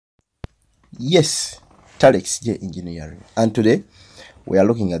Yes, Talex J Engineering, and today we are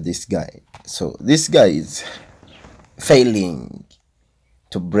looking at this guy. So this guy is failing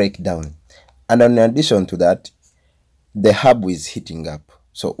to break down, and in addition to that, the hub is heating up.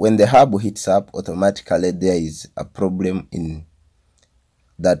 So when the hub heats up, automatically there is a problem in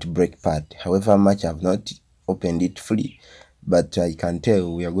that brake pad. However much I've not opened it fully, but I can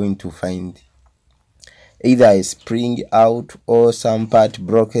tell we are going to find either a spring out or some part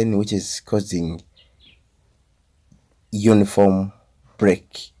broken, which is causing uniform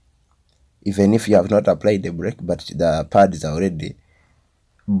brake, even if you have not applied the brake, but the pads are already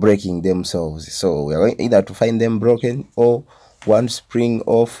breaking themselves. So we are going either to find them broken or one spring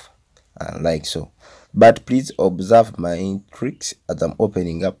off, like so. But please observe my tricks as I'm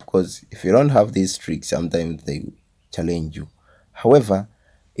opening up, because if you don't have these tricks, sometimes they challenge you. However,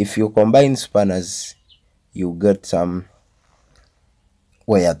 if you combine spanners, you get some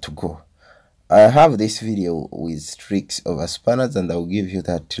where to go. I have this video with tricks over spanners, and I'll give you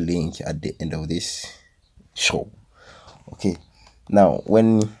that link at the end of this show. Okay, now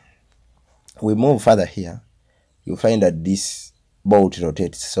when we move further here, you find that this bolt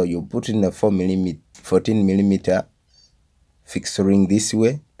rotates. So you put in a 14 millimeter fixed ring this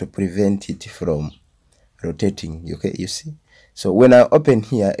way to prevent it from rotating. Okay, you see. So when I open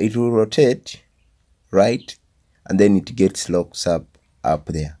here, it will rotate, right, and then it gets locked up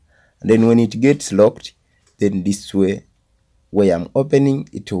there. And then when it gets locked, then this way where I'm opening,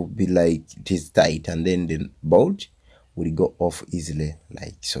 it will be like it is tight, and then the bolt will go off easily,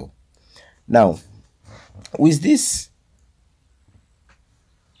 like so. Now with this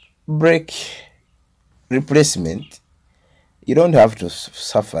brake replacement, you don't have to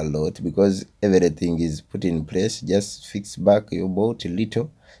suffer a lot because everything is put in place. Just fix back your bolt a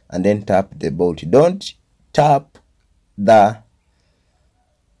little and then tap the bolt. Don't tap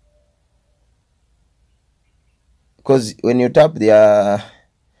because when you tap the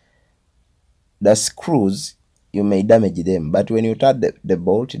screws, you may damage them, but when you tap the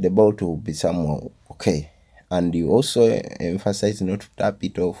bolt will be somewhere okay. And you also emphasize not to tap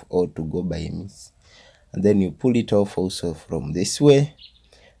it off or to go by miss, and then you pull it off also from this way.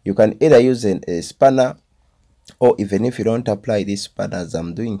 You can either use a spanner, or even if you don't apply this spanner as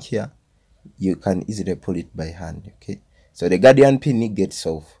I'm doing here, you can easily pull it by hand. Okay, so the guardian pin gets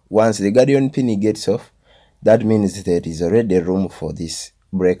off. Once the guardian pin gets off, that means there is already room for this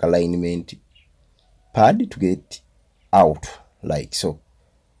brake alignment pad to get out, like so.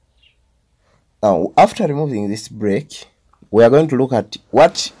 Now after removing this brake, we are going to look at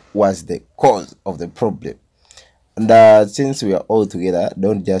what was the cause of the problem. And since we are all together,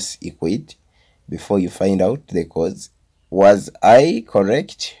 don't just equate before you find out the cause. Was I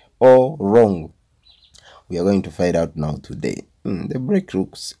correct or wrong? We are going to find out now today. The brake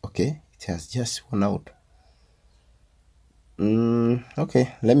looks okay. It has just worn out.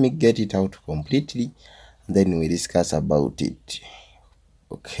 Okay, let me get it out completely, and then we discuss about it.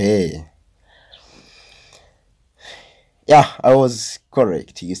 Okay, yeah, I was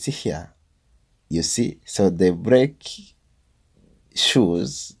correct. You see here, you see, so the brake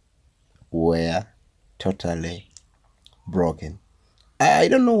shoes were totally broken. I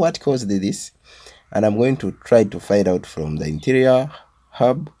don't know what caused this, and I'm going to try to find out from the interior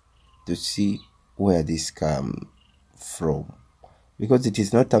hub to see where this comes from, because it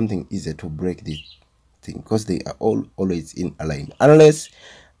is not something easy to break this thing, because they are always in alignment, unless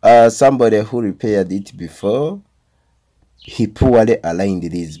somebody who repaired it before, he poorly aligned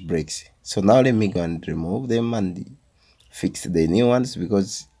these brakes. So now let me go and remove them and fix the new ones,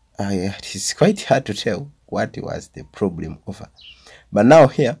 because it is quite hard to tell what was the problem over. But now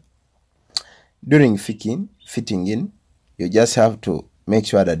here, during fitting in, you just have to make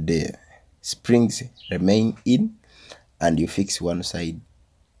sure that the springs remain in, and you fix one side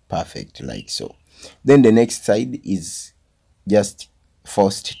perfect, like so. Then the next side is just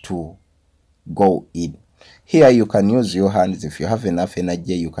forced to go in. Here you can use your hands. If you have enough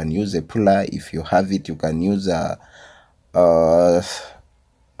energy, you can use a puller. If you have it, you can use a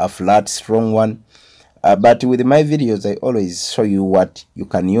flat strong one. But with my videos, I always show you what you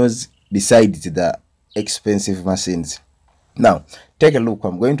can use besides the expensive machines. Now take a look.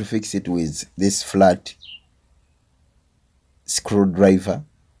 I'm going to fix it with this flat screwdriver,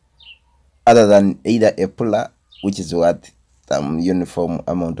 other than either a puller, which is worth uniform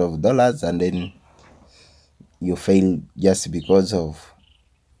amount of dollars, and then you fail just because of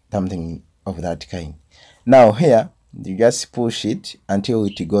something of that kind. Now here, you just push it until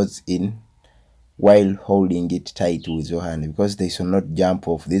it goes in, while holding it tight with your hand, because they should not jump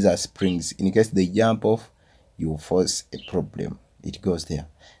off. These are springs. In case they jump off, you force a problem. It goes there.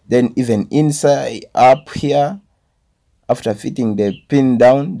 Then even inside up here, after fitting the pin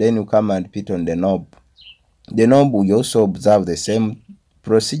down, then you come and fit on the knob. The knob will also observe the same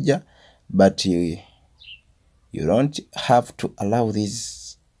procedure, but you don't have to allow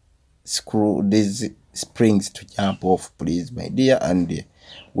these springs to jump off, please, my dear. And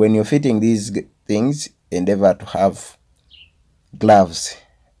when you're fitting these things, endeavor to have gloves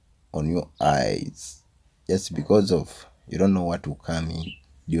on your eyes, just because of you don't know what will come in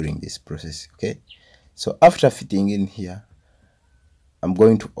during this process. Okay, so after fitting in here, I'm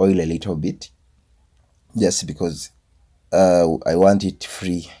going to oil a little bit, just because I want it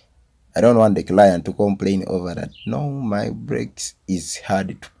free. I don't want the client to complain over that. No, my brakes is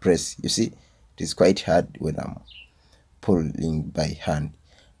hard to press. You see, it is quite hard when I'm pulling by hand.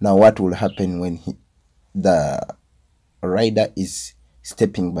 Now what will happen when the rider is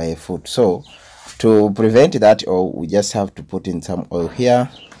stepping by a foot? So to prevent that, we just have to put in some oil here.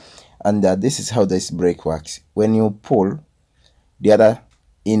 And this is how this brake works. When you pull, the other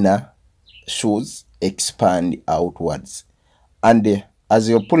inner shoes expand outwards, and as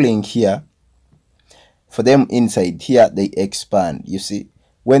you're pulling here, for them inside here, they expand. You see,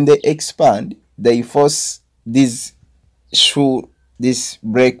 when they expand, they force this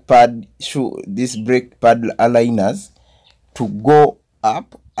brake pad aligners to go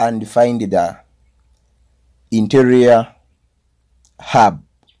up and find the interior hub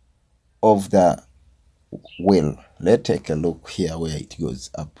of the wheel. Let's take a look here where it goes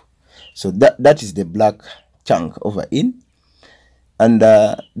up. So that is the black chunk over in, and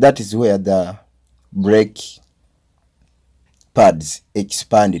that is where the brake pads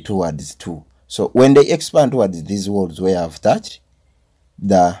expand towards too. So when they expand towards these walls where I've touched,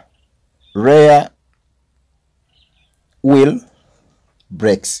 the rear wheel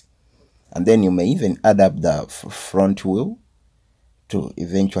brakes, and then you may even add up the front wheel to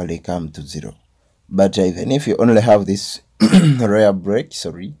eventually come to zero. But even if you only have this rear brake,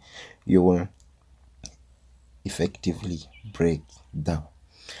 you will effectively brake down.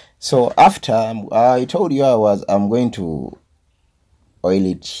 So after I told you I'm going to oil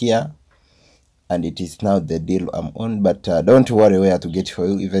it here, and it is now the deal I'm on. But don't worry where to get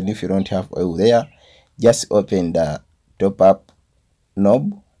oil. Even if you don't have oil there, just open the top up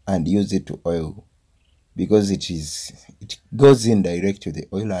knob and use it to oil, because it goes in direct to the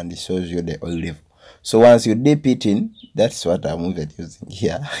oil and it shows you the oil level. So once you dip it in, that's what I'm even using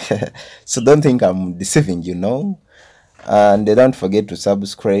here. So don't think I'm deceiving you, no. And don't forget to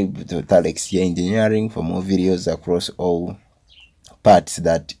subscribe to Talex Engineering for more videos across all parts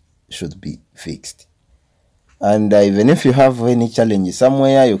that should be fixed. And even if you have any challenge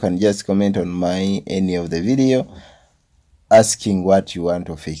somewhere, you can just comment on any of the video asking what you want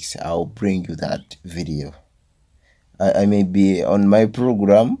to fix. I'll bring you that video. I may be on my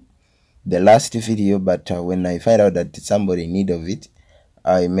program the last video, but when I find out that somebody in need of it,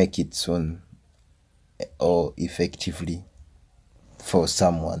 I make it soon or effectively for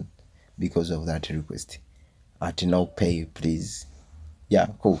someone because of that request at no pay, please. Yeah,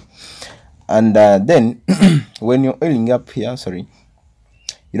 cool. And then when you're oiling up here,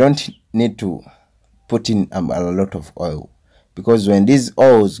 you don't need to put in a lot of oil, because when these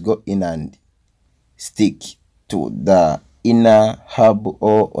oils go in and stick to the inner hub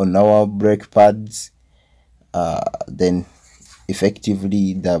or on our brake pads, then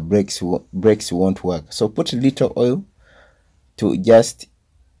effectively the brakes won't work. So put a little oil to just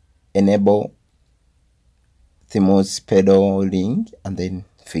enable smooth pedaling, and then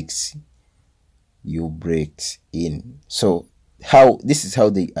fix your brakes in. So this is how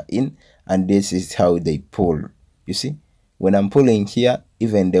they are in, and this is how they pull. You see, when I'm pulling here,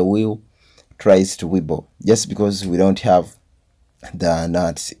 even the wheel tries to wibble, just because we don't have the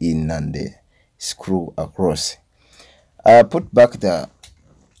nuts in and the screw across. Put back the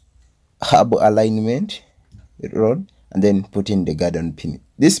hub alignment rod, and then put in the guidon pin.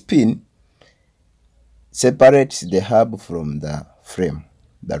 This pin separates the hub from the frame,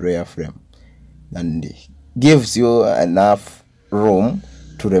 the rear frame, and gives you enough room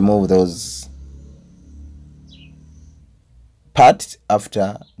to remove those parts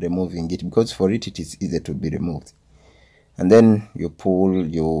after removing it, because for it is easy to be removed. And then you pull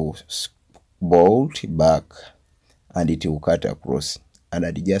your bolt back and it will cut across, and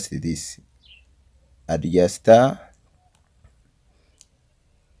adjust this adjuster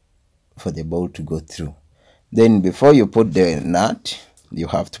for the bolt to go through. Then before you put the nut, you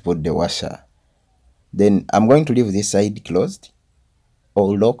have to put the washer. Then I'm going to leave this side closed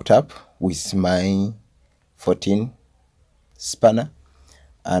or locked up with my 14 spanner,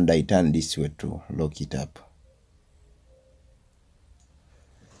 and I turn this way to lock it up.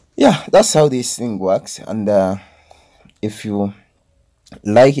 Yeah, that's how this thing works. And if you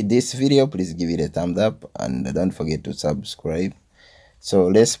like this video, please give it a thumbs up and don't forget to subscribe. So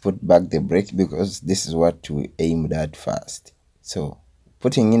let's put back the brake because this is what we aimed at first. So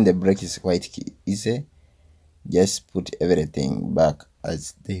putting in the brake is quite easy. Just put everything back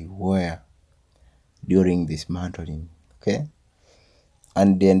as they were during dismantling. Okay,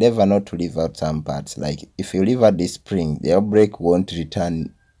 and endeavor not to leave out some parts. Like if you leave out this spring, the brake won't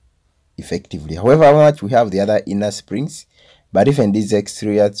return effectively. However, how much we have the other inner springs, but even these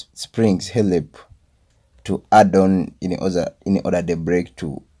exterior springs help to add on in order the brake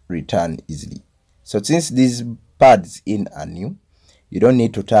to return easily. So since these pads in are new, you don't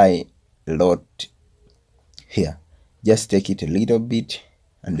need to tie a lot here. Just take it a little bit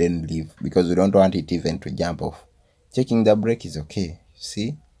and then leave because we don't want it even to jump off. Checking the brake is okay.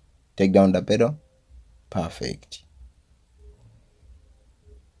 See, take down the pedal. Perfect.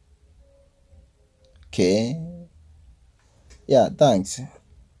 Okay. Yeah, thanks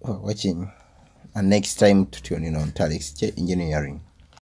for watching. And next time to tune in on Talix Engineering.